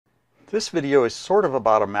This video is sort of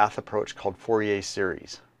about a math approach called Fourier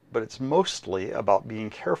series, but it's mostly about being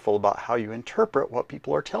careful about how you interpret what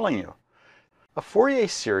people are telling you. A Fourier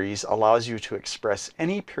series allows you to express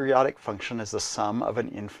any periodic function as the sum of an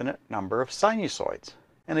infinite number of sinusoids.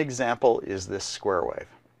 An example is this square wave.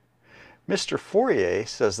 Mr. Fourier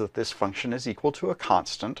says that this function is equal to a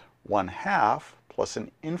constant, 1/2, plus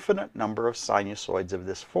an infinite number of sinusoids of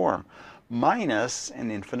this form, minus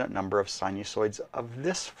an infinite number of sinusoids of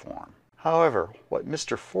this form. However, what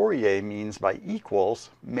Mr. Fourier means by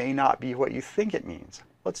equals may not be what you think it means.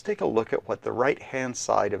 Let's take a look at what the right-hand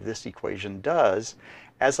side of this equation does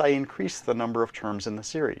as I increase the number of terms in the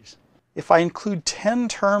series. If I include 10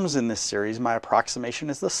 terms in this series, my approximation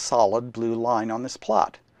is the solid blue line on this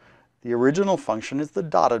plot. The original function is the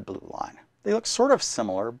dotted blue line. They look sort of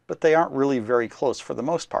similar, but they aren't really very close for the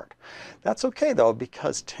most part. That's okay though,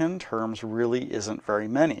 because 10 terms really isn't very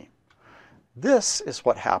many. This is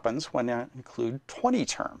what happens when I include 20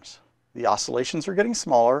 terms. The oscillations are getting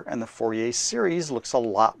smaller and the Fourier series looks a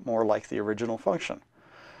lot more like the original function.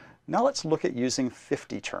 Now let's look at using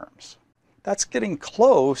 50 terms. That's getting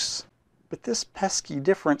close, but this pesky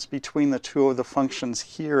difference between the two of the functions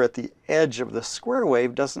here at the edge of the square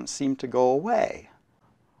wave doesn't seem to go away.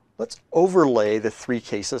 Let's overlay the three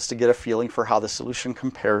cases to get a feeling for how the solution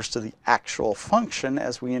compares to the actual function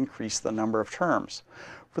as we increase the number of terms.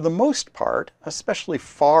 For the most part, especially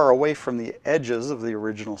far away from the edges of the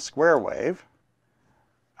original square wave,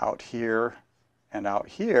 out here and out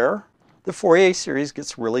here, the Fourier series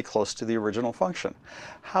gets really close to the original function.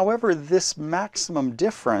 However, this maximum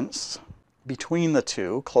difference between the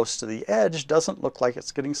two, close to the edge, doesn't look like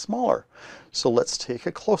it's getting smaller. So let's take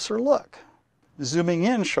a closer look. Zooming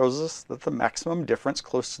in shows us that the maximum difference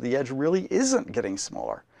close to the edge really isn't getting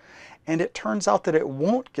smaller. And it turns out that it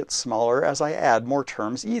won't get smaller as I add more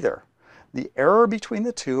terms either. The error between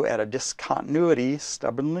the two at a discontinuity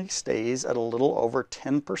stubbornly stays at a little over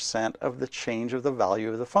 10% of the change of the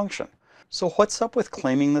value of the function. So what's up with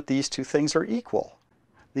claiming that these two things are equal?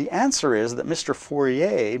 The answer is that Mr.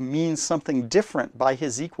 Fourier means something different by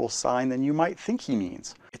his equal sign than you might think he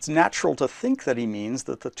means. It's natural to think that he means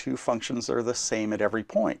that the two functions are the same at every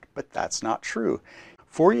point, but that's not true.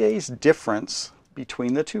 Fourier's difference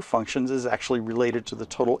between the two functions is actually related to the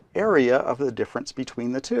total area of the difference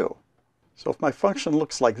between the two. So if my function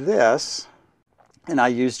looks like this, and I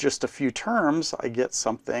use just a few terms, I get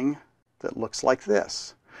something that looks like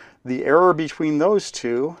this. The error between those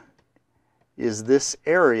two is this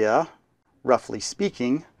area, roughly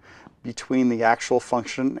speaking, between the actual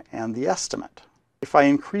function and the estimate. If I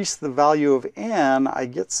increase the value of n, I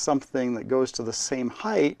get something that goes to the same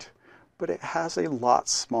height, but it has a lot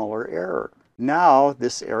smaller error. Now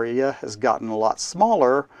this area has gotten a lot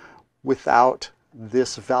smaller without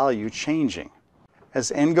this value changing.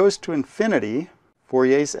 As n goes to infinity,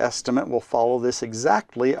 Fourier's estimate will follow this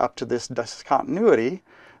exactly up to this discontinuity.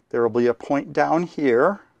 There will be a point down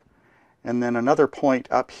here, and then another point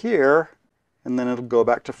up here, and then it'll go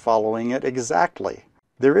back to following it exactly.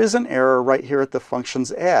 There is an error right here at the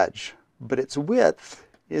function's edge, but its width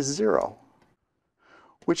is 0,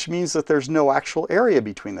 which means that there's no actual area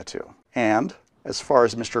between the two. And as far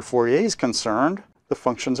as Mr. Fourier is concerned, the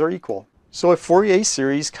functions are equal. So if Fourier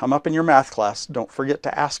series come up in your math class, don't forget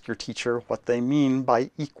to ask your teacher what they mean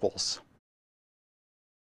by equals.